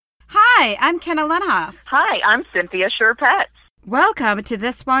Hi, I'm Kenna Lenoff. Hi, I'm Cynthia Sherpetz. Welcome to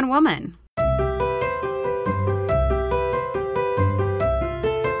This One Woman. We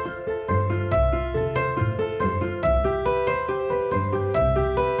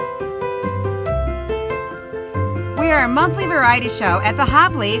are a monthly variety show at the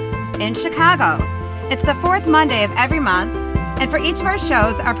Hop Leaf in Chicago. It's the fourth Monday of every month, and for each of our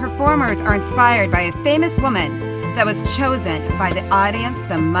shows, our performers are inspired by a famous woman that was chosen by the audience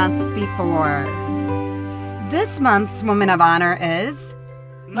the month before. This month's Woman of Honor is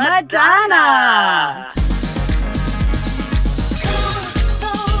Madonna!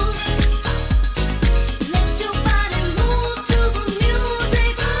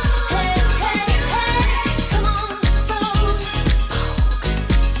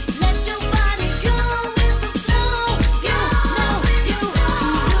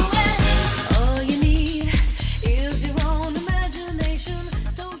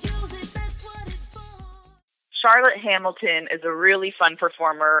 Charlotte Hamilton is a really fun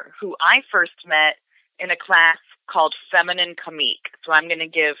performer who I first met in a class called Feminine Comique. So I'm going to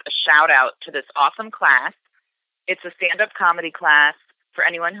give a shout out to this awesome class. It's a stand-up comedy class for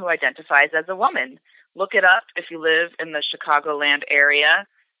anyone who identifies as a woman. Look it up if you live in the Chicagoland area.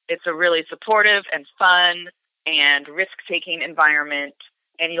 It's a really supportive and fun and risk-taking environment,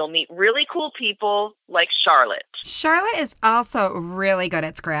 and you'll meet really cool people like Charlotte. Charlotte is also really good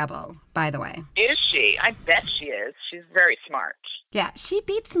at Scrabble, by the way. Is she? I bet she is. She's very smart. Yeah, she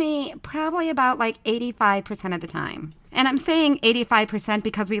beats me probably about like 85% of the time. And I'm saying 85%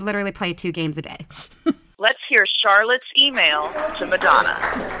 because we literally play 2 games a day. Let's hear Charlotte's email to Madonna.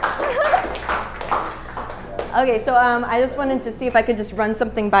 Okay, so I just wanted to see if I could just run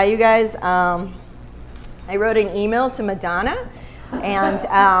something by you guys. I wrote an email to Madonna. And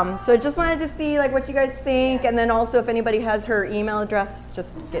so just wanted to see like what you guys think, and then also if anybody has her email address,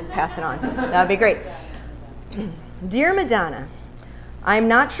 just pass it on. That would be great. Dear Madonna, I'm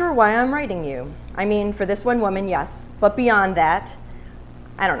not sure why I'm writing you. I mean, for this one woman, yes, but beyond that,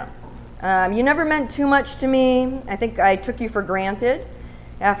 I don't know. You never meant too much to me. I think I took you for granted.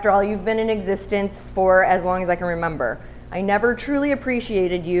 After all, you've been in existence for as long as I can remember. I never truly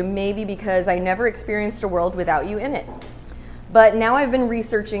appreciated you, maybe because I never experienced a world without you in it. But now I've been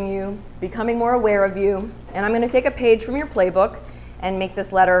researching you, becoming more aware of you, and I'm going to take a page from your playbook and make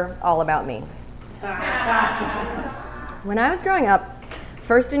this letter all about me. When I was growing up,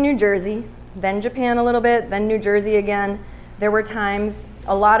 first in New Jersey, then Japan a little bit, then New Jersey again, there were times,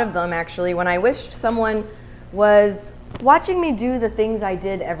 a lot of them actually, when I wished someone was watching me do the things I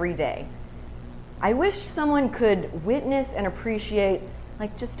did every day. I wished someone could witness and appreciate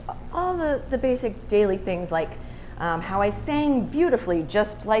like just all the basic daily things like how I sang beautifully,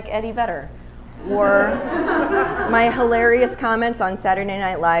 just like Eddie Vedder, or my hilarious comments on Saturday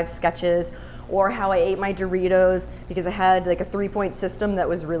Night Live sketches, or how I ate my Doritos because I had like a 3-point system that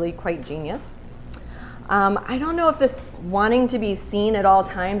was really quite genius. I don't know if this wanting to be seen at all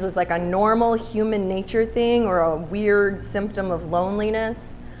times was like a normal human nature thing or a weird symptom of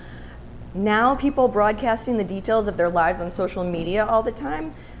loneliness. Now people broadcasting the details of their lives on social media all the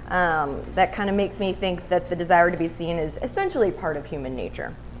time, that kind of makes me think that the desire to be seen is essentially part of human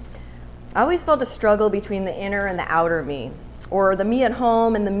nature. I always felt a struggle between the inner and the outer me, or the me at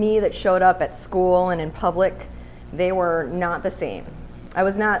home and the me that showed up at school and in public. They were not the same. I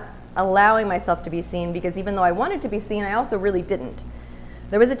was not allowing myself to be seen because even though I wanted to be seen, I also really didn't.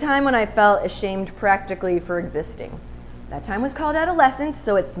 There was a time when I felt ashamed practically for existing. That time was called adolescence,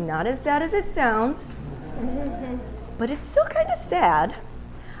 so it's not as sad as it sounds, but it's still kind of sad.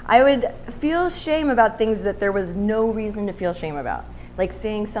 I would feel shame about things that there was no reason to feel shame about, like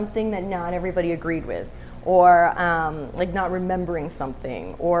saying something that not everybody agreed with, or like not remembering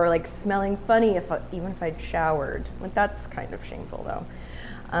something, or like smelling funny even if I'd showered. Like that's kind of shameful though.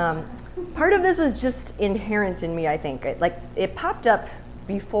 Part of this was just inherent in me, I think. It popped up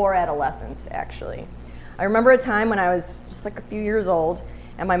before adolescence, actually. I remember a time when I was just like a few years old,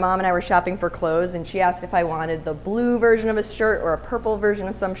 and my mom and I were shopping for clothes, and she asked if I wanted the blue version of a shirt or a purple version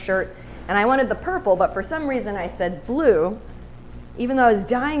of some shirt, and I wanted the purple, but for some reason I said blue, even though I was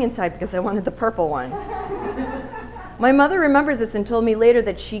dying inside because I wanted the purple one. My mother remembers this and told me later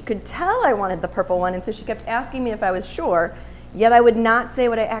that she could tell I wanted the purple one, and so she kept asking me if I was sure, yet I would not say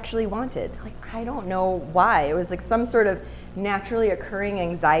what I actually wanted. Like, I don't know why. It was like some sort of naturally occurring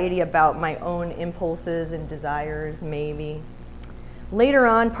anxiety about my own impulses and desires, maybe. Later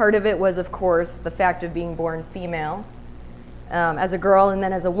on, part of it was, of course, the fact of being born female. As a girl and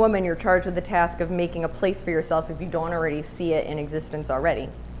then as a woman, you're charged with the task of making a place for yourself if you don't already see it in existence already.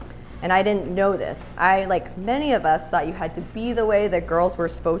 And I didn't know this. I, like many of us, thought you had to be the way that girls were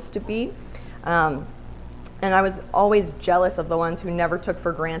supposed to be. And I was always jealous of the ones who never took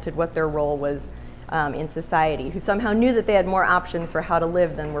for granted what their role was in society, who somehow knew that they had more options for how to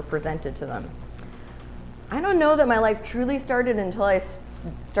live than were presented to them. I don't know that my life truly started until I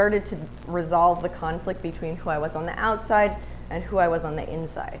started to resolve the conflict between who I was on the outside and who I was on the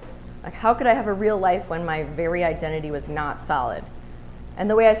inside. Like, how could I have a real life when my very identity was not solid? And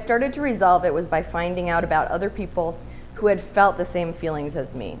the way I started to resolve it was by finding out about other people who had felt the same feelings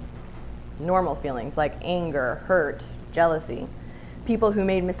as me. Normal feelings like anger, hurt, jealousy. People who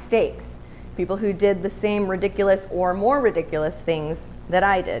made mistakes. People who did the same ridiculous or more ridiculous things that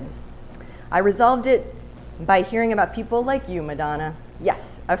I did. I resolved it by hearing about people like you, Madonna.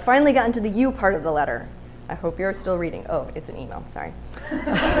 Yes, I've finally gotten to the you part of the letter. I hope you're still reading. Oh, it's an email, sorry.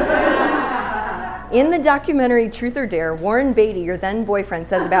 In the documentary Truth or Dare, Warren Beatty, your then boyfriend,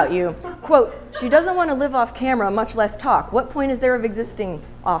 says about you, quote, "She doesn't want to live off camera, much less talk. What point is there of existing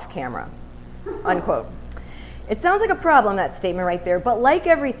off camera?" Unquote. It sounds like a problem, that statement right there, but like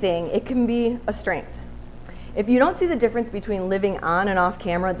everything, it can be a strength. If you don't see the difference between living on and off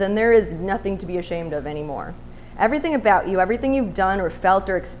camera, then there is nothing to be ashamed of anymore. Everything about you, everything you've done or felt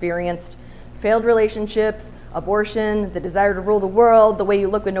or experienced, failed relationships, abortion, the desire to rule the world, the way you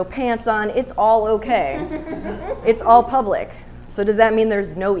look with no pants on, it's all okay. It's all public. So does that mean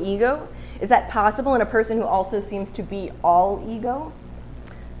there's no ego? Is that possible in a person who also seems to be all ego?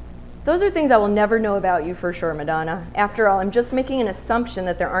 Those are things I will never know about you for sure, Madonna. After all, I'm just making an assumption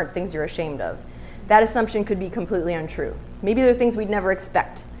that there aren't things you're ashamed of. That assumption could be completely untrue. Maybe there are things we'd never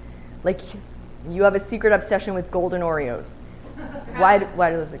expect. Like you have a secret obsession with golden Oreos. Why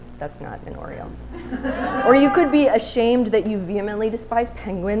does that's not an Oreo. Or you could be ashamed that you vehemently despise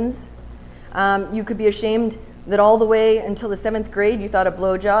penguins. You could be ashamed that all the way until the 7th grade you thought a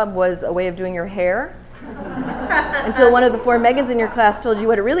blowjob was a way of doing your hair. Until one of the 4 Megans in your class told you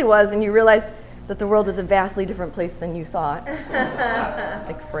what it really was and you realized that the world was a vastly different place than you thought.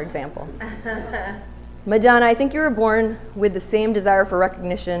 Like, for example. Madonna, I think you were born with the same desire for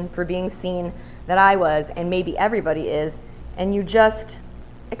recognition, for being seen, that I was, and maybe everybody is, and you just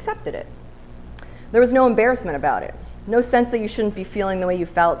accepted it. There was no embarrassment about it, no sense that you shouldn't be feeling the way you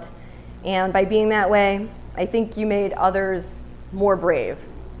felt, and by being that way, I think you made others more brave,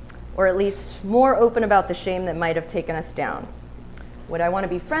 or at least more open about the shame that might have taken us down. Would I want to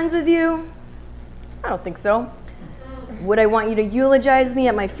be friends with you? I don't think so. Would I want you to eulogize me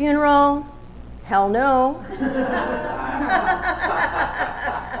at my funeral? Hell no.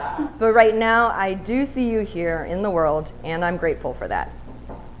 But right now, I do see you here in the world, and I'm grateful for that.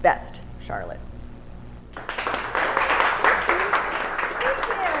 Best, Charlotte.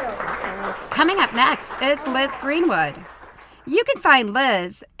 Coming up next is Liz Greenwood. You can find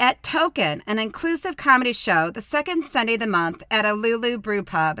Liz at Token, an inclusive comedy show, the second Sunday of the month at a Lulu Brew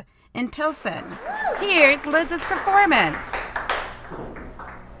Pub in Pilsen. Here's Liz's performance.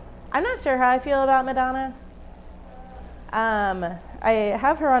 I'm not sure how I feel about Madonna. I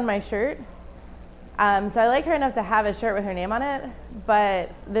have her on my shirt, so I like her enough to have a shirt with her name on it,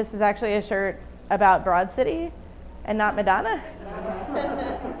 but this is actually a shirt about Broad City and not Madonna.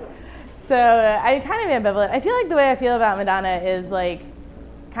 So I kind of am ambivalent. I feel like the way I feel about Madonna is like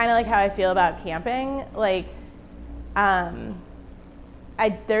kind of like how I feel about camping. Like,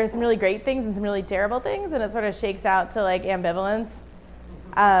 there's some really great things and some really terrible things, and it sort of shakes out to like ambivalence.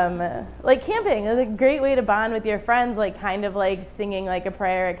 Like camping is a great way to bond with your friends, like kind of like singing like a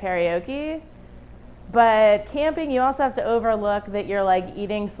prayer at karaoke. But camping, you also have to overlook that you're like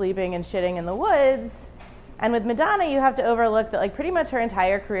eating, sleeping, and shitting in the woods. And with Madonna, you have to overlook that like pretty much her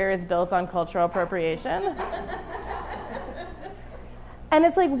entire career is built on cultural appropriation. And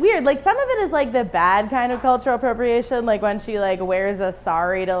it's like weird, like some of it is like the bad kind of cultural appropriation, like when she like wears a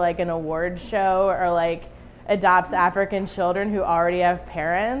sari to like an award show or like adopts African children who already have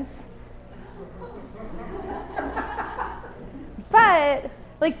parents. But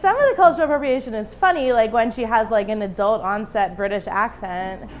like some of the cultural appropriation is funny, like when she has like an adult onset British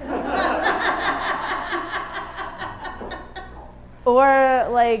accent. Or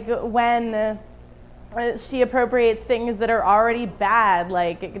like when she appropriates things that are already bad,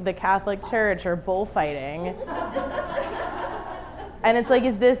 like the Catholic Church or bullfighting. And it's like,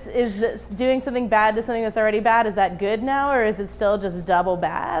 is this doing something bad to something that's already bad? Is that good now, or is it still just double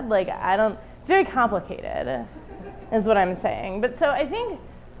bad? Like, it's very complicated, is what I'm saying. But so I think,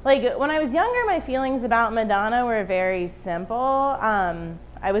 like, when I was younger, my feelings about Madonna were very simple.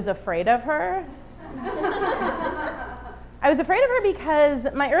 I was afraid of her. I was afraid of her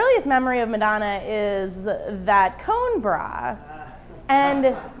because my earliest memory of Madonna is that cone bra.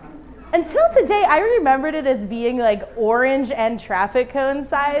 And until today, I remembered it as being like orange and traffic cone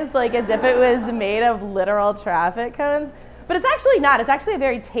size, like as if it was made of literal traffic cones. But it's actually not. It's actually a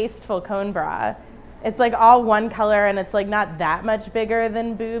very tasteful cone bra. It's like all one color, and it's like not that much bigger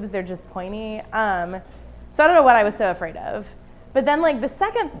than boobs. They're just pointy. So I don't know what I was so afraid of. But then like the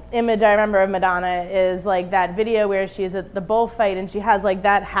second image I remember of Madonna is like that video where she's at the bullfight and she has like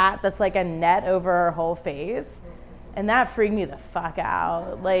that hat that's like a net over her whole face. And that freaked me the fuck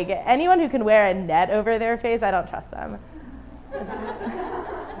out. Like anyone who can wear a net over their face, I don't trust them.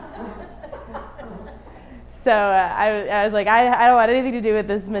 So I was like, I don't want anything to do with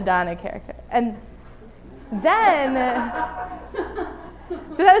this Madonna character. And then,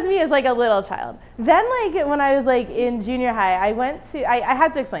 so that was me as like a little child. Then like when I was like in junior high, I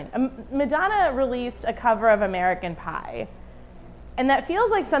had to explain. Madonna released a cover of American Pie. And that feels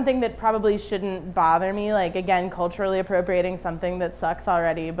like something that probably shouldn't bother me, like again, culturally appropriating something that sucks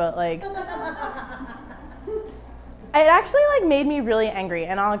already, but like, it actually like made me really angry,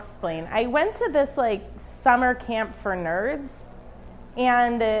 and I'll explain. I went to this like summer camp for nerds,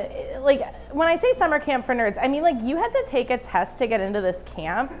 and like when I say summer camp for nerds, I mean like you had to take a test to get into this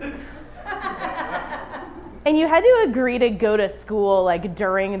camp. And you had to agree to go to school like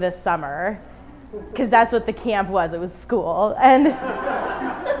during the summer, because that's what the camp was. It was school. And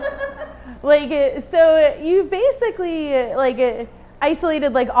like so you basically like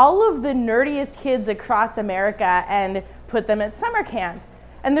isolated like all of the nerdiest kids across America and put them at summer camp.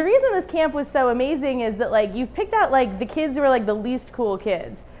 And the reason this camp was so amazing is that like you picked out like the kids who were like the least cool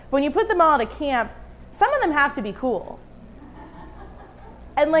kids. When you put them all at a camp, some of them have to be cool.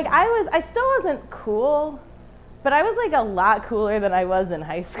 And like I still wasn't cool, but I was like a lot cooler than I was in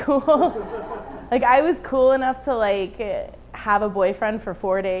high school. Like I was cool enough to like have a boyfriend for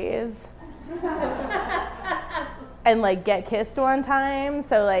 4 days and like get kissed one time.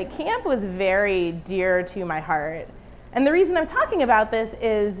 So like camp was very dear to my heart. And the reason I'm talking about this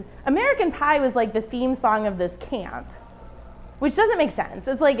is American Pie was like the theme song of this camp, which doesn't make sense.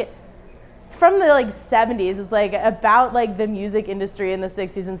 It's like from the like 70s. It's like about like the music industry in the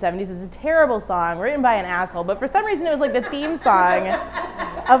 60s and 70s. It's a terrible song written by an asshole, but for some reason it was like the theme song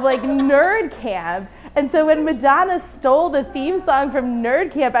of like nerd camp. And so when Madonna stole the theme song from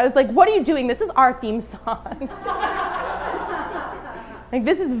nerd camp, I was like, what are you doing? This is our theme song. Like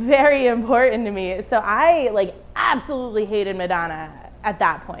this is very important to me. So I like absolutely hated Madonna at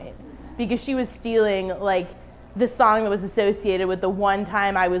that point because she was stealing like the song that was associated with the one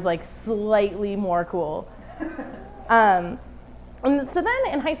time I was like slightly more cool. And so then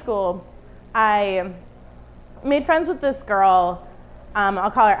in high school, I made friends with this girl,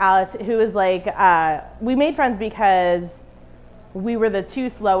 I'll call her Alice, who was like, we made friends because we were the two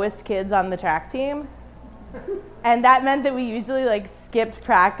slowest kids on the track team. And that meant that we usually like skipped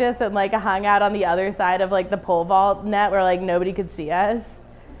practice and like hung out on the other side of like the pole vault net where like nobody could see us.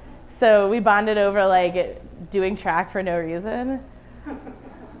 So we bonded over like doing track for no reason.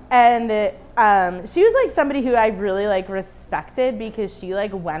 And she was like somebody who I really like respected because she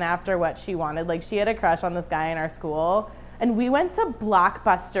like went after what she wanted. Like she had a crush on this guy in our school, and we went to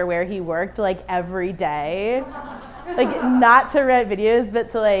Blockbuster where he worked like every day. Like not to rent videos,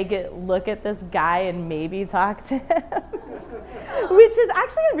 but to like look at this guy and maybe talk to him. Which is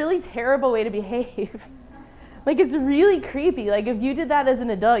actually a really terrible way to behave. Like it's really creepy. Like if you did that as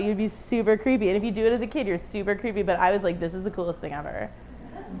an adult, you'd be super creepy. And if you do it as a kid, you're super creepy. But I was like, this is the coolest thing ever.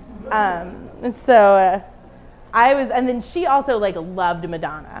 And so I was, and then she also like loved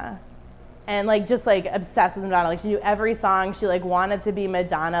Madonna. And like just like obsessed with Madonna. Like she knew every song. She like wanted to be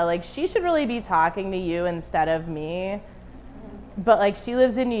Madonna. Like she should really be talking to you instead of me. But like she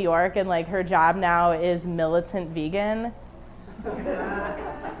lives in New York and like her job now is militant vegan.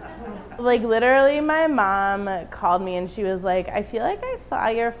 Like literally my mom called me and she was like, I feel like I saw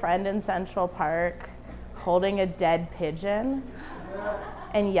your friend in Central Park holding a dead pigeon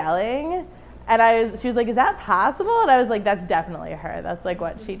and yelling. And she was like, is that possible? And I was like, that's definitely her. That's like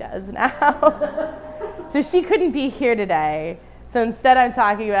what she does now. So she couldn't be here today. So instead I'm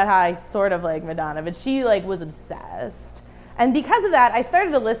talking about how I sort of like Madonna, but she like was obsessed. And because of that, I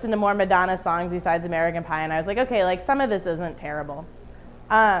started to listen to more Madonna songs besides American Pie, and I was like, okay, like some of this isn't terrible.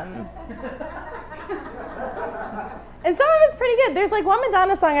 And some of it's pretty good. There's like one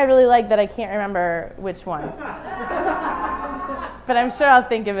Madonna song I really like that I can't remember which one. But I'm sure I'll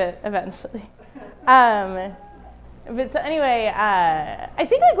think of it eventually. But so anyway, I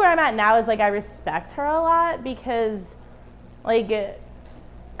think like where I'm at now is like I respect her a lot because like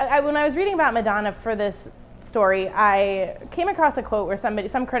when I was reading about Madonna for this story, I came across a quote where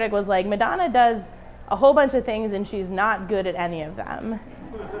some critic was like, Madonna does a whole bunch of things and she's not good at any of them.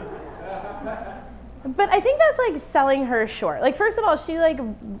 But I think that's like selling her short. Like, first of all, she like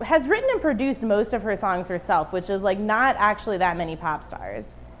has written and produced most of her songs herself, which is like not actually that many pop stars.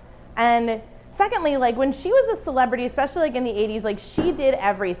 And secondly, like when she was a celebrity, especially like in the 80s, like she did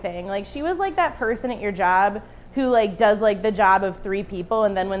everything. Like she was like that person at your job who like does like the job of 3 people,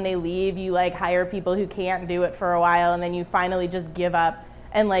 and then when they leave, you like hire people who can't do it for a while, and then you finally just give up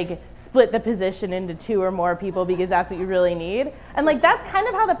and like split the position into 2 or more people because that's what you really need. And like that's kind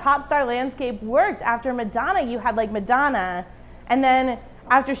of how the pop star landscape worked. After Madonna, you had like Madonna, and then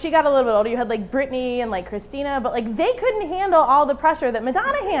after she got a little bit older, you had like Britney and like Christina, but like they couldn't handle all the pressure that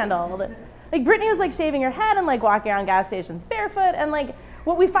Madonna handled. Like Britney was like shaving her head and like walking around gas stations barefoot, and like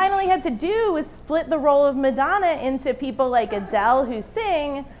what we finally had to do was split the role of Madonna into people like Adele who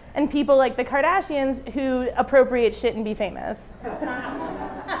sing and people like the Kardashians who appropriate shit and be famous.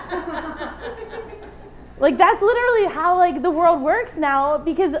 Like that's literally how like the world works now,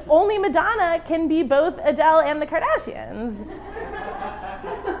 because only Madonna can be both Adele and the Kardashians.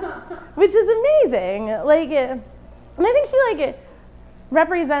 Which is amazing. Like, and I think she like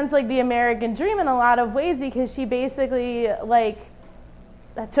represents like the American dream in a lot of ways, because she basically like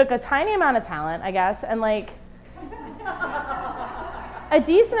took a tiny amount of talent, I guess, and like a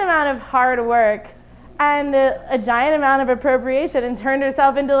decent amount of hard work and a giant amount of appropriation, and turned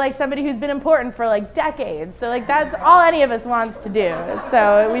herself into like somebody who's been important for like decades. So like that's all any of us wants to do.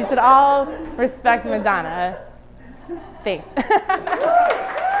 So we should all respect Madonna. Thanks.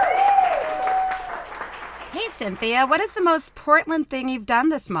 Hey, Cynthia, what is the most Portland thing you've done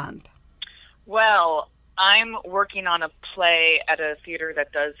this month? Well, I'm working on a play at a theater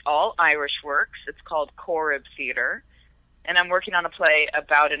that does all Irish works. It's called Corrib Theater. And I'm working on a play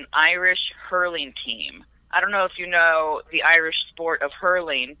about an Irish hurling team. I don't know if you know the Irish sport of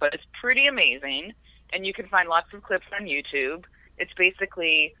hurling, but it's pretty amazing. And you can find lots of clips on YouTube. It's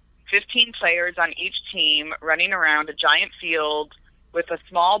basically 15 players on each team running around a giant field with a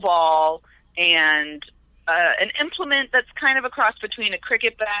small ball and an implement that's kind of a cross between a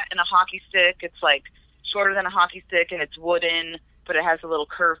cricket bat and a hockey stick. It's like shorter than a hockey stick, and it's wooden, but it has a little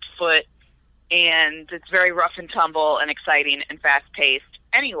curved foot, and it's very rough and tumble and exciting and fast-paced.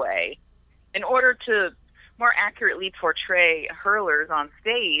 Anyway, in order to more accurately portray hurlers on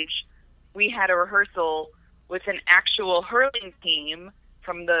stage, we had a rehearsal with an actual hurling team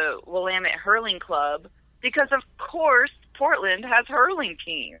from the Willamette Hurling Club, because of course Portland has hurling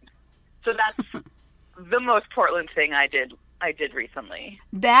teams. So that's the most Portland thing I did recently.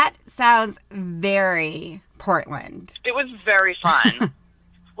 That sounds very Portland. It was very fun.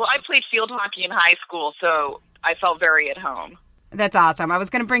 Well, I played field hockey in high school, so I felt very at home. That's awesome. I was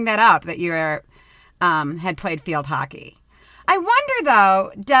going to bring that up, that you had played field hockey. I wonder,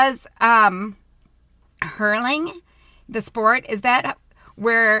 though, does hurling, the sport, is that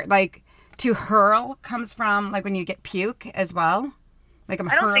where, like, to hurl comes from, like when you get puke as well? Like I'm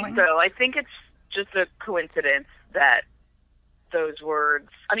hurling? I don't think so. I think it's just a coincidence that those words...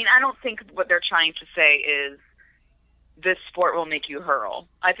 I mean, I don't think what they're trying to say is this sport will make you hurl.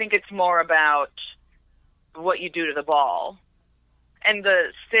 I think it's more about what you do to the ball. And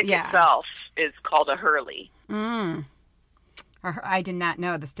the stick itself is called a hurley. I did not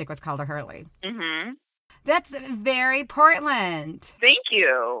know the stick was called a hurley. Mm-hmm. That's very Portland. Thank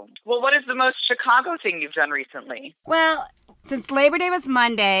you. Well, what is the most Chicago thing you've done recently? Well, since Labor Day was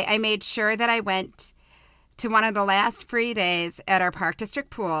Monday, I made sure that I went to one of the last free days at our Park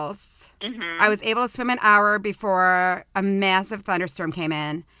District pools. Mm-hmm. I was able to swim an hour before a massive thunderstorm came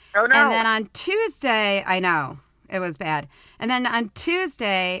in. Oh, no. And then on Tuesday, I know, it was bad. And then on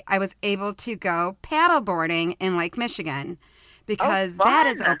Tuesday, I was able to go paddleboarding in Lake Michigan, because that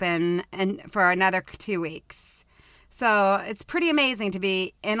is open for another 2 weeks. So it's pretty amazing to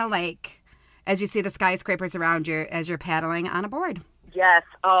be in a lake as you see the skyscrapers around you as you're paddling on a board. Yes.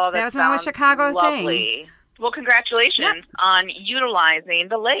 Oh, that was my Chicago lovely thing. Well, congratulations on utilizing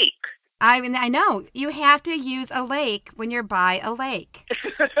the lake. I mean, I know. You have to use a lake when you're by a lake.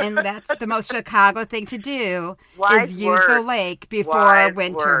 And that's the most Chicago thing to do, is use the lake before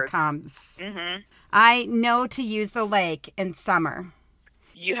winter comes. Mm-hmm. I know to use the lake in summer.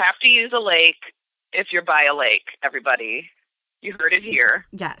 You have to use a lake if you're by a lake, everybody. You heard it here.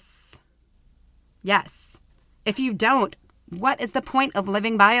 Yes. Yes. If you don't, what is the point of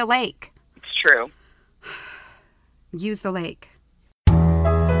living by a lake? It's true. Use the lake.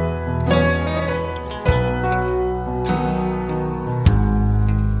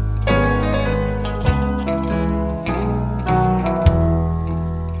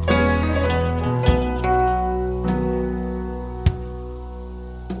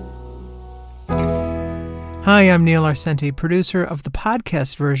 Hi, I'm Neil Arcenti, producer of the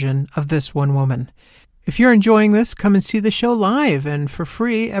podcast version of This One Woman. If you're enjoying this, come and see the show live and for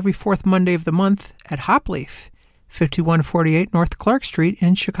free every fourth Monday of the month at Hopleaf, 5148 North Clark Street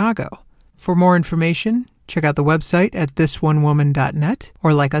in Chicago. For more information, check out the website at thisonewoman.net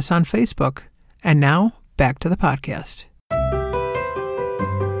or like us on Facebook. And now, back to the podcast.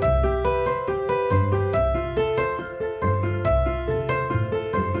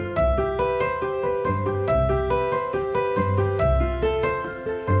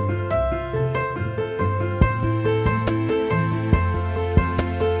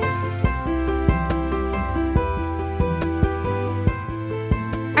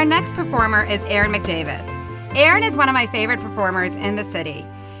 Our next performer is Aaron McDavis. Aaron is one of my favorite performers in the city.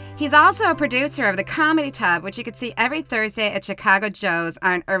 He's also a producer of the Comedy Tub, which you can see every Thursday at Chicago Joe's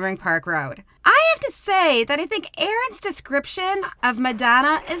on Irving Park Road. I have to say that I think Aaron's description of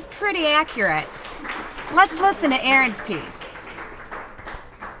Madonna is pretty accurate. Let's listen to Aaron's piece.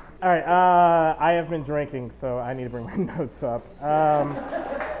 All right, I have been drinking, so I need to bring my notes up.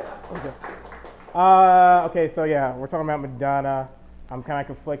 Okay, so yeah, we're talking about Madonna. I'm kind of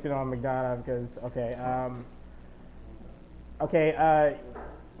conflicted on Madonna because,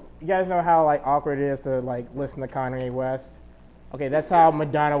 you guys know how like awkward it is to like listen to Kanye West? Okay, that's how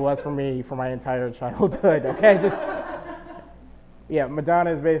Madonna was for me for my entire childhood, okay? Yeah,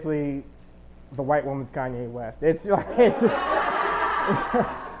 Madonna is basically the white woman's Kanye West. It's just,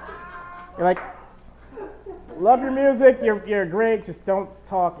 you're like, love your music, you're great, just don't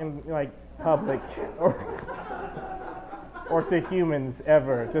talk in like public or to humans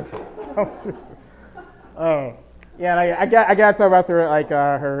ever. Just don't. Yeah, and I got to talk about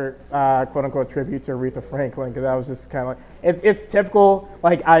her quote unquote tribute to Aretha Franklin, because that was just kind of like it's typical.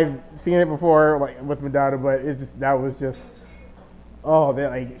 Like I've seen it before, like with Madonna, but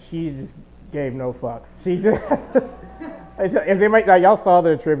she just gave no fucks. She just as y'all saw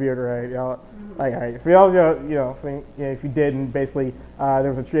the tribute, right? Y'all like, all right, for y'all, if you didn't, basically there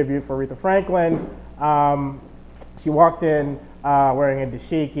was a tribute for Aretha Franklin. She walked in wearing a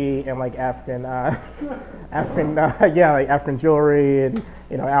dashiki and like African jewelry and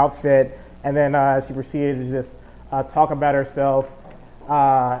outfit, and then she proceeded to just talk about herself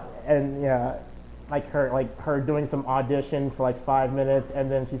and her doing some audition for like 5 minutes, and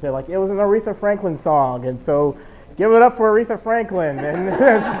then she said like it was an Aretha Franklin song, and so give it up for Aretha Franklin, and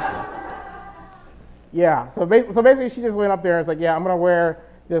yeah. So basically, she just went up there and was like, yeah, I'm gonna wear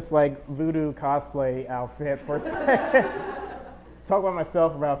this like voodoo cosplay outfit for a second. Talk about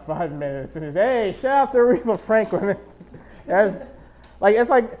myself for about 5 minutes, and just, hey, shout out to Aretha Franklin. It's like if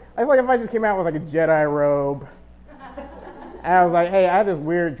I just came out with like a Jedi robe, and I was like, hey, I had this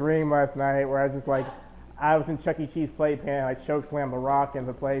weird dream last night where I was in Chuck E. Cheese playpen, and I chokeslammed the Rock in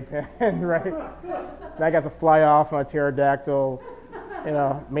the playpen, right? And I got to fly off on a pterodactyl,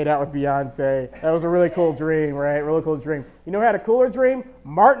 made out with Beyonce. That was a really cool dream, right? Really cool dream. You know who had a cooler dream?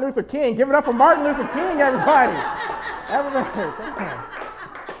 Martin Luther King. Give it up for Martin Luther King, everybody. Everybody, come on.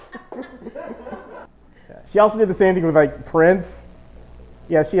 She also did the same thing with like Prince.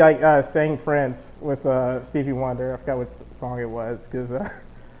 Yeah, she sang Prince with Stevie Wonder. I forgot what song it was, because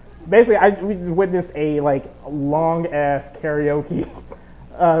basically we just witnessed a like long ass karaoke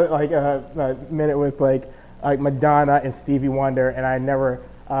minute with like Madonna and Stevie Wonder, and I never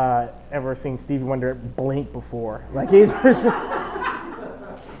ever seen Stevie Wonder blink before. Like he's just.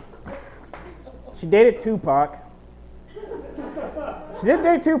 She dated Tupac. She did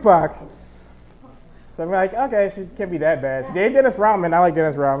date Tupac. So I'm like, okay, she can't be that bad. She dated Dennis Rodman. I like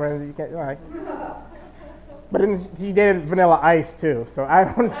Dennis Rodman. You can't, like. But then she dated Vanilla Ice too. So I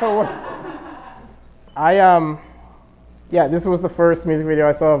don't know what. This was the first music video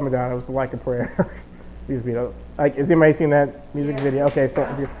I saw of Madonna. It was the Like a Prayer music video. Like, has anybody seen that music video? Okay, so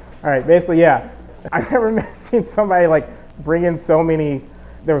all right, basically, yeah. I've never seen somebody like bring in so many.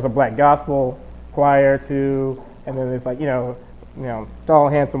 There was a black gospel choir too, and then there's like tall,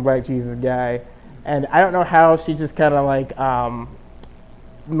 handsome black Jesus guy, and I don't know how she just kind of like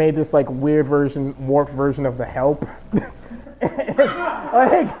made this like weird warped version of The Help,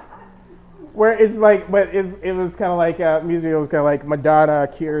 like where it's like, but it was kind of like music video was kind of like Madonna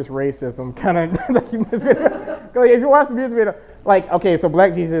cures racism, kind of like music video. Like, if you watch the music video, like, okay, so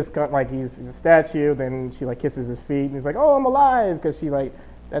Black Jesus, like he's a statue, then she like kisses his feet, and he's like, oh, I'm alive, because she like.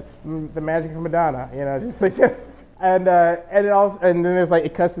 That's the magic of Madonna, and then there's like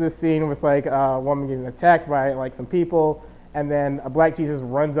it cuts to this scene with like a woman getting attacked by like some people, and then a Black Jesus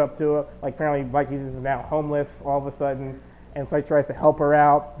runs up to her. Like apparently Black Jesus is now homeless all of a sudden, and so he tries to help her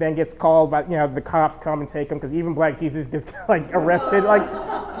out. Then gets called by the cops come and take him, because even Black Jesus gets like arrested, like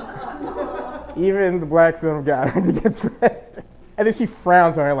even the Black Son of God gets arrested. And then she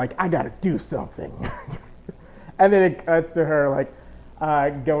frowns on her like, I gotta do something. And then it cuts to her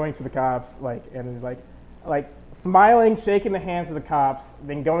going to the cops, and smiling, shaking the hands of the cops,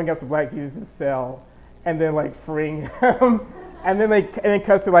 then going up to Black Jesus' cell, and then freeing him, and then it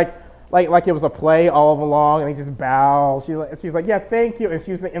cuts to like it was a play all along, and they just bow. She's like, yeah, thank you, and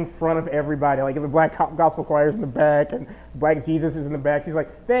she was in front of everybody, the Black Gospel Choir's in the back, and Black Jesus is in the back. She's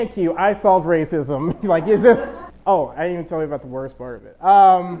like, thank you, I solved racism. It's just, oh, I didn't even tell you about the worst part of it.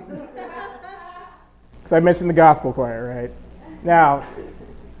 So I mentioned the Gospel Choir, right? Now,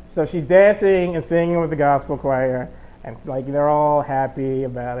 so she's dancing and singing with the Gospel Choir, and they're all happy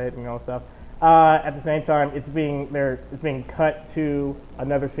about it and all stuff. At the same time, it's being cut to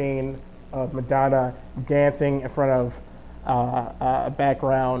another scene of Madonna dancing in front of a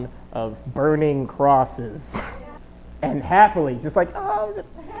background of burning crosses, and happily, just like a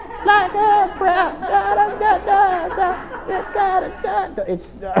prayer.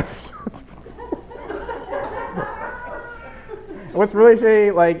 It's what's really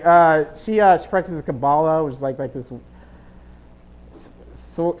shady, she practices Kabbalah, which is like this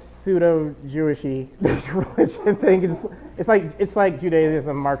pseudo-Jewishy religion thing. It's like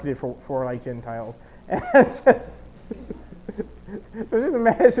Judaism marketed for Gentiles. So just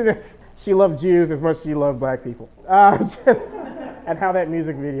imagine if she loved Jews as much as she loved Black people. And how that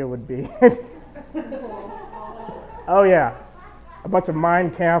music video would be. Oh yeah, a bunch of Mein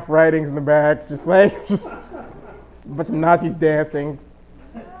Kampf writings in the back, just a bunch of Nazis dancing,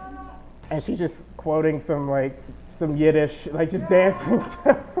 and she's just quoting some Yiddish, just dancing.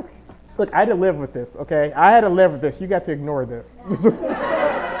 Look, I had to live with this, okay? I had to live with this. You got to ignore this.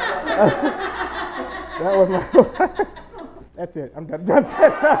 That was my. That's it. I'm done.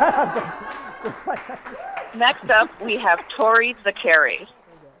 Next up, we have Tori Zakari.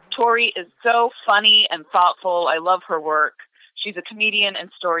 Tori is so funny and thoughtful. I love her work. She's a comedian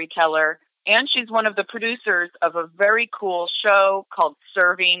and storyteller, and she's one of the producers of a very cool show called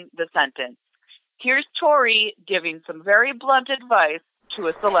Serving the Sentence. Here's Tori giving some very blunt advice to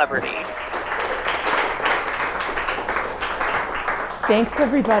a celebrity. Thanks,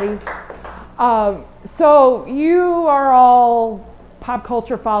 everybody. So you are all pop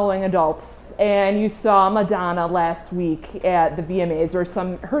culture following adults, and you saw Madonna last week at the VMAs, or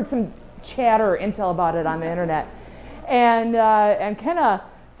heard some chatter, intel about it on the internet. And Kenna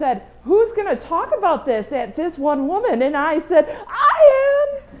said, who's going to talk about this at this one woman? And I said,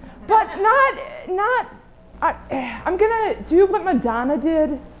 I am, but I'm going to do what Madonna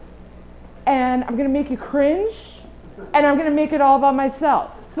did, and I'm going to make you cringe, and I'm going to make it all about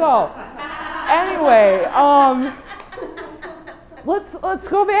myself. So, anyway, let's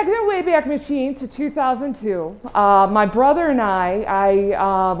go back in the Wayback Machine to 2002. My brother and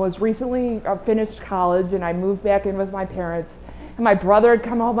I was recently finished college, and I moved back in with my parents. And my brother had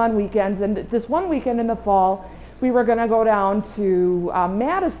come home on weekends, and this one weekend in the fall, we were going to go down to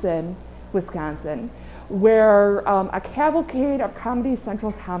Madison, Wisconsin, where a cavalcade of Comedy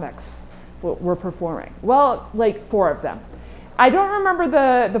Central comics were performing. Well, 4 of them. I don't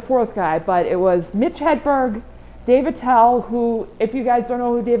remember the fourth guy, but it was Mitch Hedberg, Dave Attell, who, if you guys don't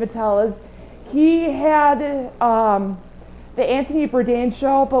know who Dave Attell is, he had the Anthony Bourdain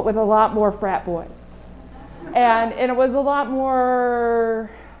show, but with a lot more frat boys. And it was a lot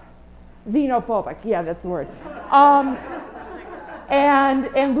more xenophobic. Yeah, that's the word.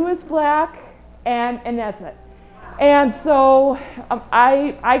 And Louis Black, and that's it. And so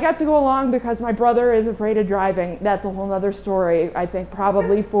I got to go along because my brother is afraid of driving. That's a whole other story, I think,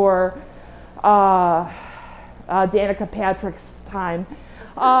 probably for Danica Patrick's time.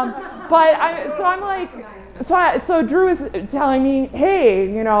 So Drew is telling me, hey,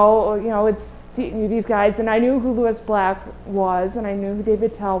 it's these guys, and I knew who Louis Black was, and I knew who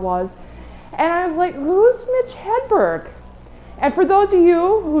David Tell was, and I was like, who's Mitch Hedberg? And for those of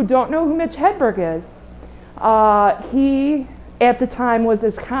you who don't know who Mitch Hedberg is, he, at the time, was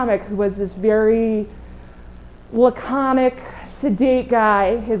this comic who was this very laconic, sedate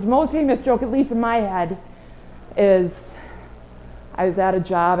guy. His most famous joke, at least in my head, is, I was at a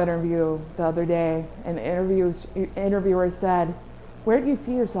job interview the other day, and the interviewer said, where do you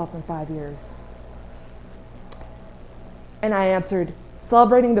see yourself in 5 years? And I answered,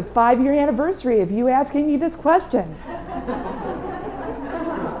 celebrating the 5-year anniversary of you asking me this question.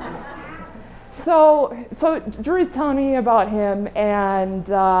 So Drew's telling me about him, and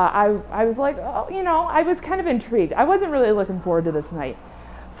I was like, I was kind of intrigued. I wasn't really looking forward to this night.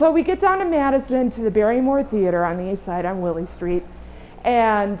 So we get down to Madison to the Barrymore Theater on the east side on Willie Street,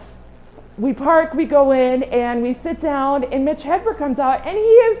 and we park, we go in, and we sit down, and Mitch Hedberg comes out, and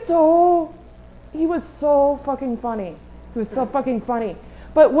he was so fucking funny. He was so fucking funny.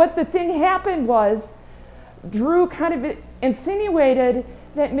 But what the thing happened was, Drew kind of insinuated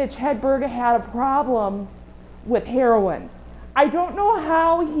that Mitch Hedberg had a problem with heroin. I don't know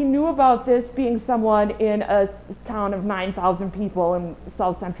how he knew about this, being someone in a town of 9,000 people in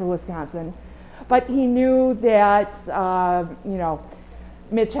south central Wisconsin, but he knew that,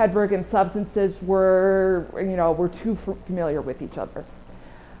 Mitch Hedberg and substances were too familiar with each other.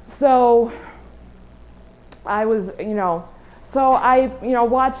 So I was,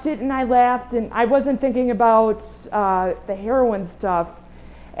 watched it and I laughed, and I wasn't thinking about the heroin stuff.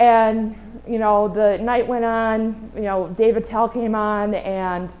 And, the night went on, Dave Attell came on,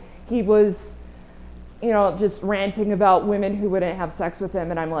 and he was, just ranting about women who wouldn't have sex with him.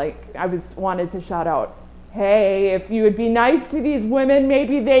 And I'm like, wanted to shout out, hey, if you would be nice to these women,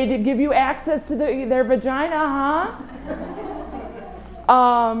 maybe they'd give you access to their vagina,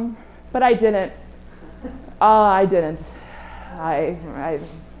 huh? But I didn't. I didn't.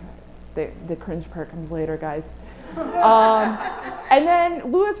 The cringe part comes later, guys. And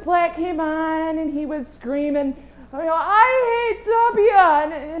then Louis Black came on, and he was screaming, I hate W,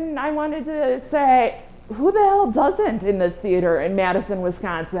 and I wanted to say, who the hell doesn't in this theater in Madison,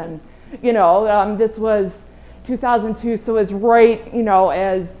 Wisconsin? This was 2002, so it's right,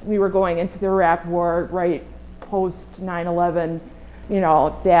 as we were going into the Iraq War, right post 9/11,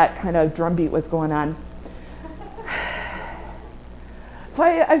 that kind of drumbeat was going on. So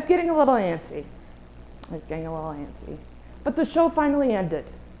I was getting a little antsy. But the show finally ended.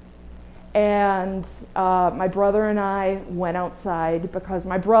 And my brother and I went outside because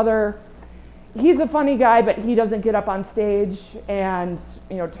my brother, he's a funny guy, but he doesn't get up on stage and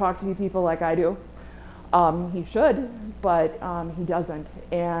talk to people like I do. He should, but he doesn't.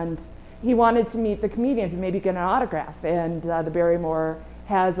 And he wanted to meet the comedians and maybe get an autograph. And the Barrymore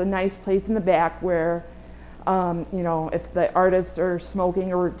has a nice place in the back where, if the artists are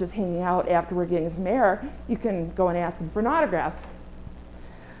smoking or just hanging out after we're getting some air, you can go and ask them for an autograph.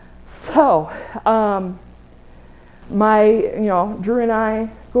 So, Drew and I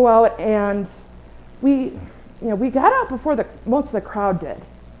go out, and we got out before most of the crowd did.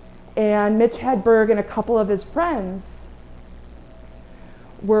 And Mitch Hedberg and a couple of his friends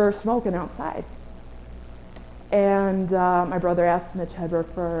were smoking outside. And my brother asked Mitch Hedberg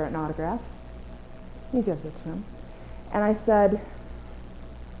for an autograph. He gives it to him. And I said,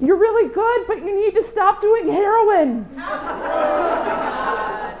 you're really good, but you need to stop doing heroin.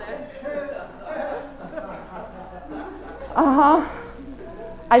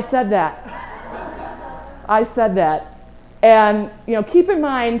 I said that. And, keep in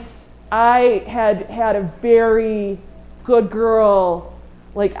mind, I had a very good girl,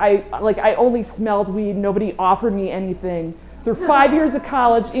 I only smelled weed, nobody offered me anything. Through 5 years of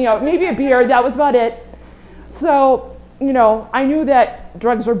college, maybe a beer, that was about it. So, I knew that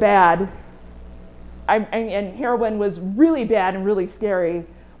drugs were bad, and heroin was really bad and really scary,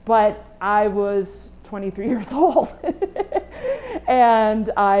 but I was 23 years old.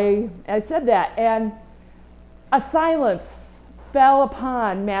 And I said that, and a silence fell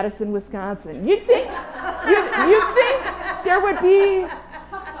upon Madison, Wisconsin. You'd think there would be,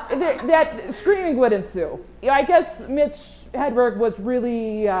 that screaming would ensue. I guess Mitch Hedberg was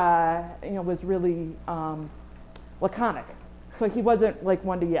really, laconic, so he wasn't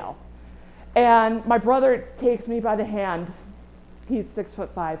one to yell. And my brother takes me by the hand. He's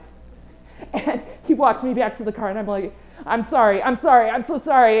 6'5", and he walks me back to the car, and I'm like, I'm so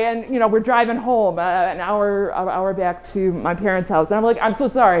sorry. And we're driving home an hour back to my parents' house, and I'm like, I'm so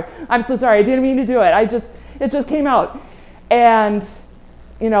sorry. I didn't mean to do it. It just came out. And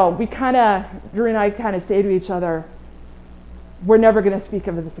Drew and I say to each other, we're never going to speak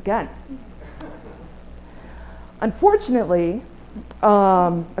of this again. Unfortunately,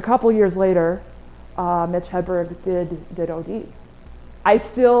 a couple years later, Mitch Hedberg did OD. I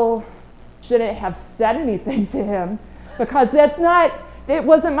still shouldn't have said anything to him, because it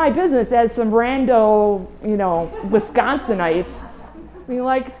wasn't my business as some rando, Wisconsinite.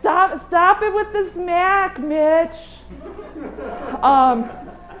 Stop it with the smack, Mitch.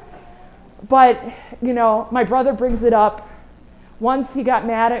 But, my brother brings it up. Once he got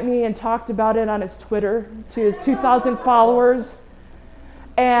mad at me and talked about it on his Twitter to his 2,000 followers.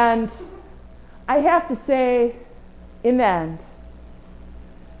 And I have to say, in the end,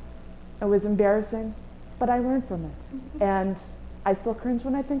 it was embarrassing, but I learned from it. And I still cringe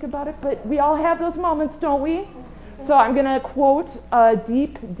when I think about it, but we all have those moments, don't we? So I'm going to quote a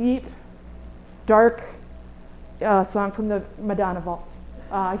deep, deep, dark song from the Madonna Vault,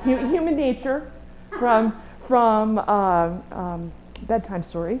 Human Nature, from Bedtime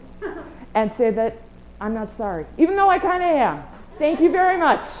Stories, and say that I'm not sorry, even though I kind of am. Thank you very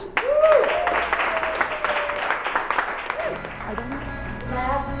much.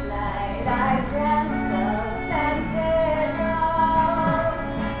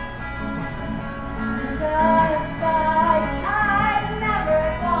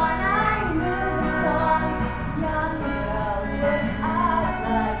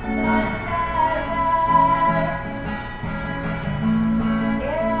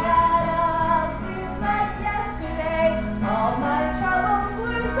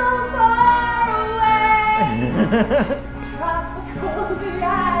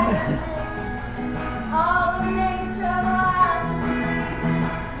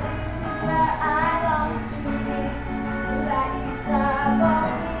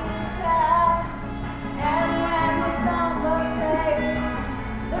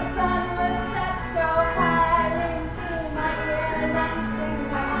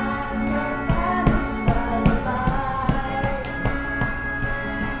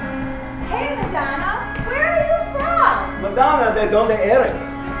 Madonna, ¿de dónde eres?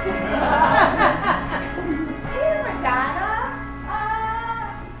 Hey, Madonna.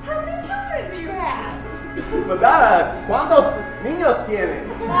 How many children do you have? Madonna, ¿cuántos niños tienes?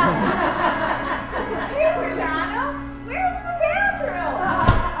 Hey, Madonna. Where's the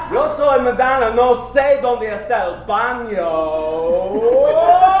bathroom? Yo soy Madonna, no sé dónde está el baño.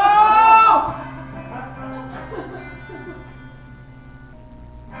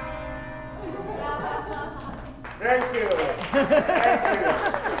 Thank you. Thank you.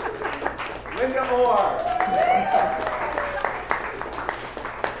 Linda Orr.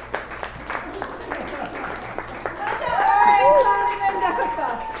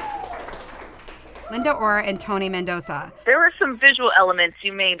 Linda Orr and Tony Mendoza. There were some visual elements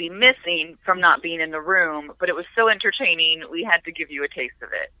you may be missing from not being in the room, but it was so entertaining, we had to give you a taste of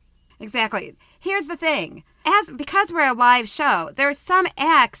it. Exactly. Here's the thing. Because we're a live show, there are some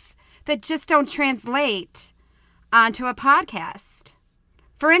acts that just don't translate onto a podcast.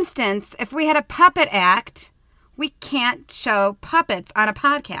 For instance, if we had a puppet act, we can't show puppets on a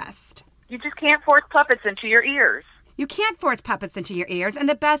podcast. You just can't force puppets into your ears. You can't force puppets into your ears, and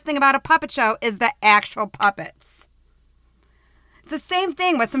the best thing about a puppet show is the actual puppets. It's the same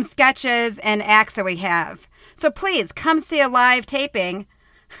thing with some sketches and acts that we have. So please, come see a live taping.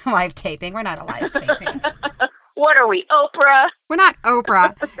 Live taping? We're not a live taping. What are we, Oprah? We're not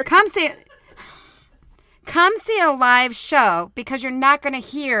Oprah. Come see a live show, because you're not going to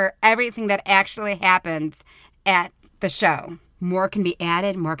hear everything that actually happens at the show. More can be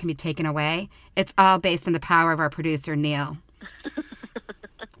added, more can be taken away. It's all based on the power of our producer, Neil.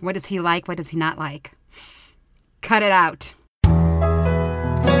 What does he like? What does he not like? Cut it out.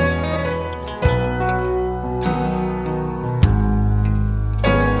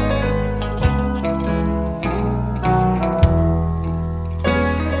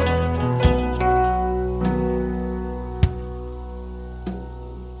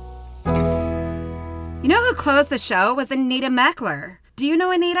 You know who closed the show was Anita Meckler. Do you know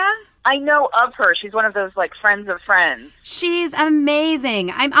Anita? I know of her. She's one of those, like, friends of friends. She's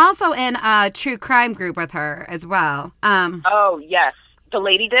amazing. I'm also in a true crime group with her as well. Oh, yes. The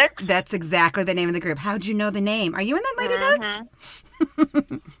Lady Dicks? That's exactly the name of the group. How'd you know the name? Are you in the Lady Dicks?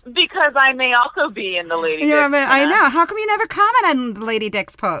 Because I may also be in the Lady Dicks. I know. How come you never comment on the Lady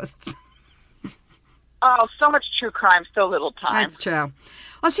Dicks posts? Oh, so much true crime, so little time. That's true.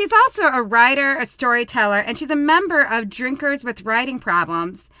 Well, she's also a writer, a storyteller, and she's a member of Drinkers with Writing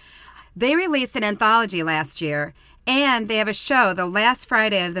Problems. They released an anthology last year, and they have a show the last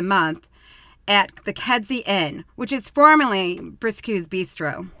Friday of the month at the Kedzie Inn, which is formerly Briscoe's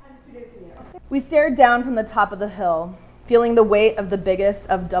Bistro. We stared down from the top of the hill, feeling the weight of the biggest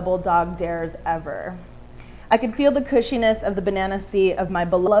of double dog dares ever. I could feel the cushiness of the banana seat of my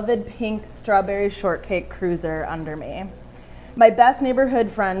beloved pink strawberry shortcake cruiser under me. My best neighborhood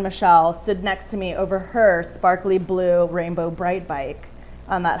friend, Michelle, stood next to me over her sparkly blue Rainbow Bright bike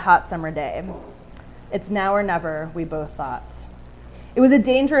on that hot summer day. It's now or never, we both thought. It was a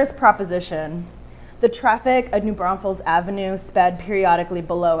dangerous proposition. The traffic at New Braunfels Avenue sped periodically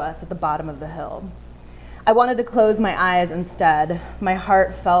below us at the bottom of the hill. I wanted to close my eyes instead. My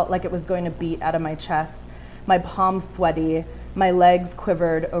heart felt like it was going to beat out of my chest, my palms sweaty, my legs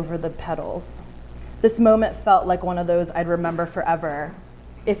quivered over the pedals. This moment felt like one of those I'd remember forever,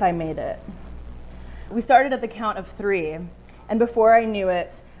 if I made it. We started at the count of 3, and before I knew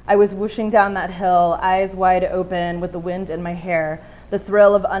it, I was whooshing down that hill, eyes wide open with the wind in my hair, the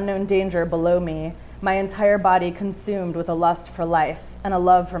thrill of unknown danger below me, my entire body consumed with a lust for life and a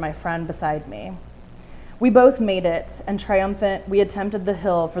love for my friend beside me. We both made it, and triumphant, we attempted the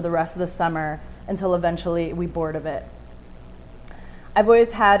hill for the rest of the summer until eventually we bored of it. I've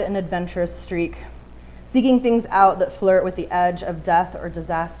always had an adventurous streak, seeking things out that flirt with the edge of death or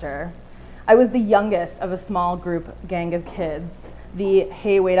disaster. I was the youngest of a small gang of kids, the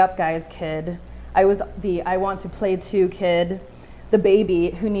hey, wait up guys kid. I was the I want to play too kid, the baby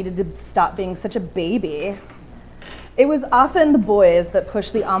who needed to stop being such a baby. It was often the boys that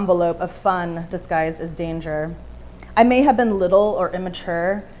pushed the envelope of fun disguised as danger. I may have been little or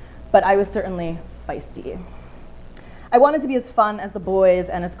immature, but I was certainly feisty. I wanted to be as fun as the boys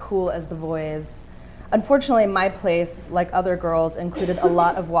and as cool as the boys. Unfortunately, my place, like other girls, included a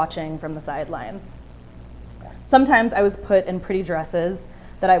lot of watching from the sidelines. Sometimes I was put in pretty dresses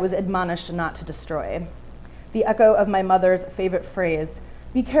that I was admonished not to destroy. The echo of my mother's favorite phrase,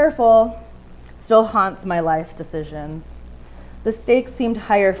 "Be careful," still haunts my life decisions. The stakes seemed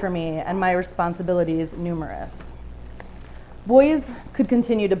higher for me and my responsibilities numerous. Boys could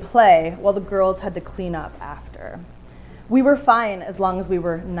continue to play while the girls had to clean up after. We were fine as long as we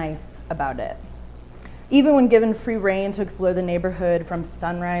were nice about it. Even when given free rein to explore the neighborhood from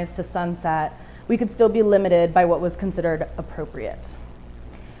sunrise to sunset, we could still be limited by what was considered appropriate.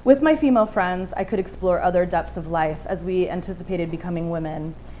 With my female friends, I could explore other depths of life as we anticipated becoming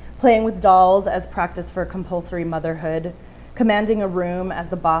women, playing with dolls as practice for compulsory motherhood, commanding a room as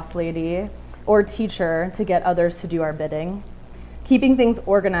the boss lady or teacher to get others to do our bidding, keeping things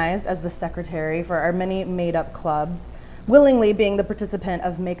organized as the secretary for our many made-up clubs, willingly being the participant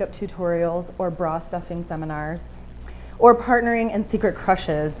of makeup tutorials or bra stuffing seminars, or partnering in secret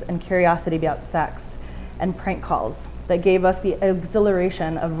crushes and curiosity about sex and prank calls that gave us the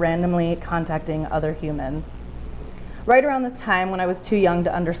exhilaration of randomly contacting other humans. Right around this time, when I was too young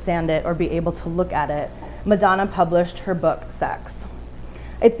to understand it or be able to look at it, Madonna published her book, Sex.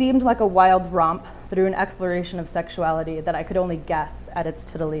 It seemed like a wild romp through an exploration of sexuality that I could only guess at its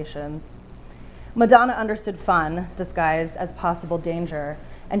titillations. Madonna understood fun, disguised as possible danger,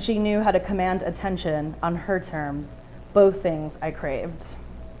 and she knew how to command attention on her terms, both things I craved.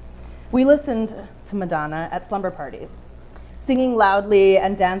 We listened to Madonna at slumber parties, singing loudly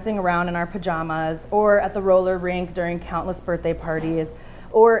and dancing around in our pajamas, or at the roller rink during countless birthday parties,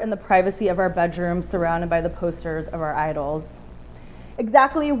 or in the privacy of our bedrooms surrounded by the posters of our idols.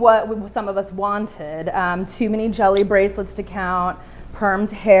 Exactly what some of us wanted, too many jelly bracelets to count,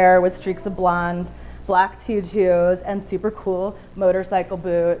 permed hair with streaks of blonde, black tutus, and super cool motorcycle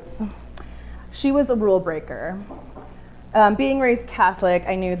boots. She was a rule breaker. Being raised Catholic,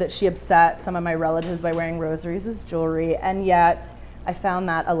 I knew that she upset some of my relatives by wearing rosaries as jewelry, and yet I found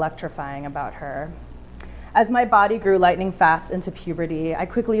that electrifying about her. As my body grew lightning fast into puberty, I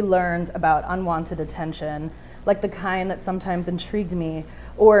quickly learned about unwanted attention, like the kind that sometimes intrigued me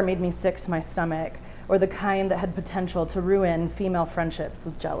or made me sick to my stomach, or the kind that had potential to ruin female friendships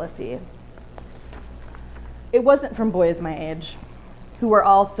with jealousy. It wasn't from boys my age, who were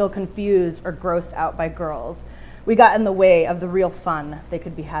all still confused or grossed out by girls. We got in the way of the real fun they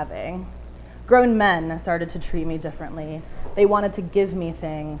could be having. Grown men started to treat me differently. They wanted to give me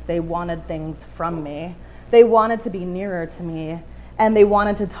things. They wanted things from me. They wanted to be nearer to me, and they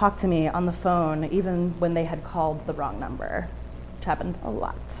wanted to talk to me on the phone even when they had called the wrong number, which happened a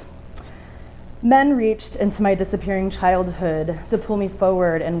lot. Men reached into my disappearing childhood to pull me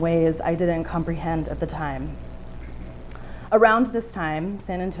forward in ways I didn't comprehend at the time. Around this time,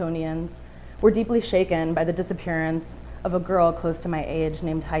 San Antonians were deeply shaken by the disappearance of a girl close to my age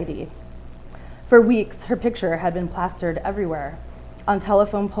named Heidi. For weeks, her picture had been plastered everywhere, on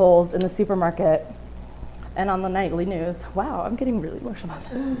telephone poles in the supermarket, and on the nightly news. Wow, I'm getting really emotional about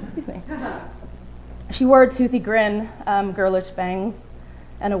this. Excuse me. She wore a toothy grin, girlish bangs,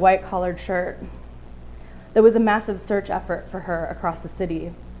 and a white-collared shirt. There was a massive search effort for her across the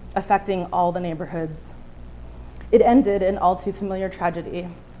city, affecting all the neighborhoods. It ended in all too familiar tragedy,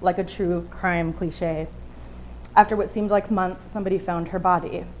 like a true crime cliche. After what seemed like months, somebody found her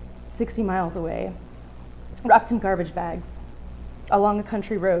body, 60 miles away, wrapped in garbage bags, along a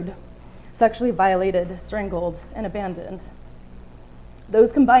country road, sexually violated, strangled, and abandoned.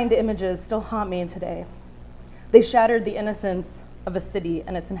 Those combined images still haunt me today. They shattered the innocence of a city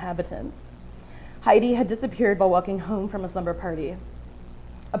and its inhabitants. Heidi had disappeared while walking home from a slumber party,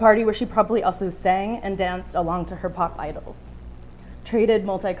 a party where she probably also sang and danced along to her pop idols, traded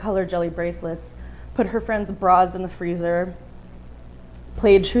multicolored jelly bracelets, put her friends' bras in the freezer,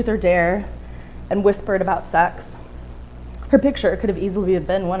 played truth or dare, and whispered about sex. Her picture could have easily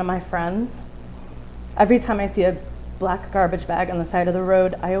been one of my friends. Every time I see a black garbage bag on the side of the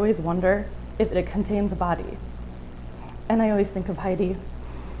road, I always wonder if it contains a body. And I always think of Heidi.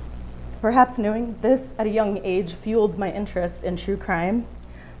 Perhaps knowing this at a young age fueled my interest in true crime,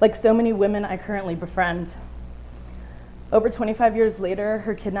 like so many women I currently befriend. Over 25 years later,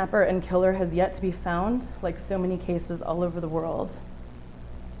 her kidnapper and killer has yet to be found, like so many cases all over the world.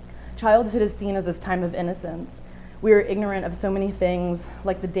 Childhood is seen as this time of innocence. We are ignorant of so many things,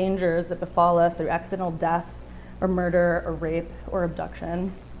 like the dangers that befall us through accidental death, or murder, or rape, or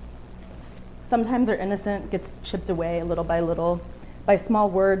abduction. Sometimes our innocence gets chipped away little by small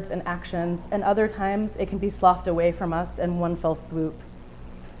words and actions, and other times it can be sloughed away from us in one fell swoop.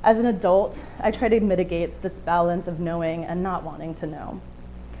 As an adult, I try to mitigate this balance of knowing and not wanting to know.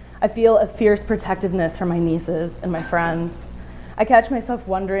 I feel a fierce protectiveness for my nieces and my friends. I catch myself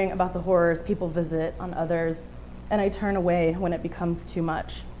wondering about the horrors people visit on others, and I turn away when it becomes too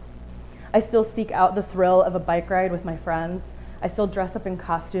much. I still seek out the thrill of a bike ride with my friends. I still dress up in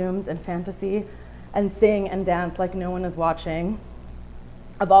costumes and fantasy and sing and dance like no one is watching.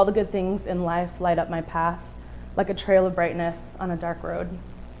 Of all the good things in life light up my path like a trail of brightness on a dark road.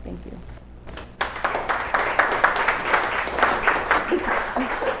 Thank you.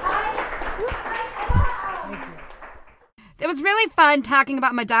 It was really fun talking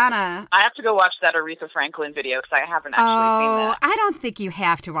about Madonna. I have to go watch that Aretha Franklin video because I haven't actually seen that. I don't think you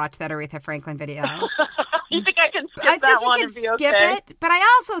have to watch that Aretha Franklin video. You think I can skip that one and be okay? Skip it, but I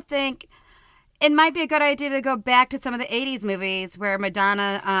also think it might be a good idea to go back to some of the 80s movies where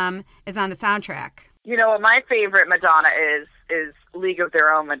Madonna is on the soundtrack. You know what my favorite Madonna is League of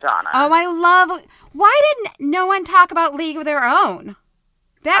Their Own Madonna. Oh, I love... Why didn't no one talk about League of Their Own?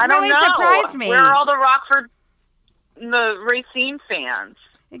 That really surprised me. Where are all the the Racine fans?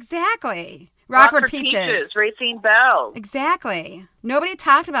 Exactly. Rockford Peaches. Racine Bells. Exactly. Nobody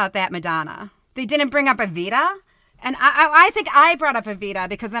talked about that Madonna. They didn't bring up Evita. And I think I brought up Evita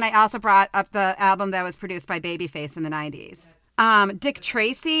because then I also brought up the album that was produced by Babyface in the 90s. Dick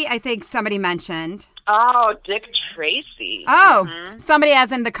Tracy, I think somebody mentioned. Oh, Dick Tracy. Oh, somebody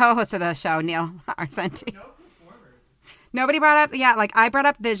as in the co-host of the show, Neil Arcenti. Nobody brought up, like I brought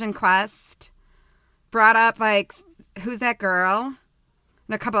up Vision Quest. Brought up, like, Who's That Girl?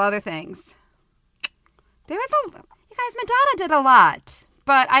 And a couple other things. You guys, Madonna did a lot.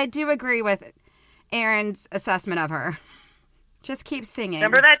 But I do agree with Aaron's assessment of her. Just keep singing.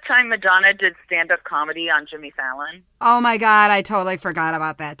 Remember that time Madonna did stand-up comedy on Jimmy Fallon? Oh, my God. I totally forgot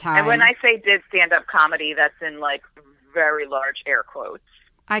about that time. And when I say did stand-up comedy, that's in, like, very large air quotes.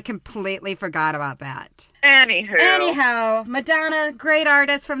 I completely forgot about that. Anyhow, Madonna, great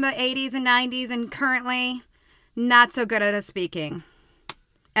artist from the 80s and 90s, and currently not so good at speaking.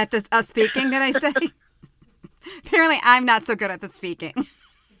 At the speaking, did I say? Apparently, I'm not so good at the speaking.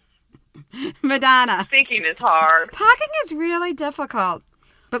 Madonna. Speaking is hard. Talking is really difficult.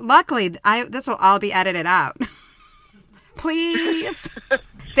 But luckily, this will all be edited out. Please.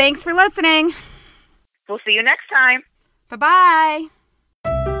 Thanks for listening. We'll see you next time. Bye-bye.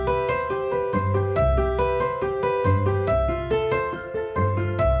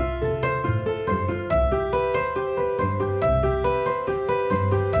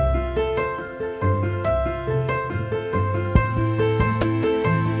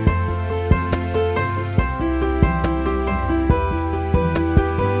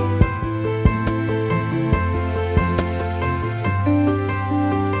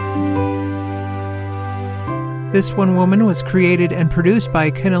 This One Woman was created and produced by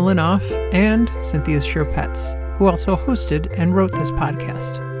Kenna Linoff and Cynthia Sherpetz, who also hosted and wrote this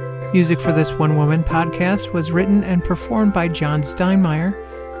podcast. Music for This One Woman podcast was written and performed by John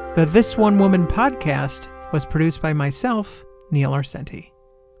Steinmeier. The This One Woman podcast was produced by myself, Neil Arcenti.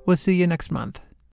 We'll see you next month.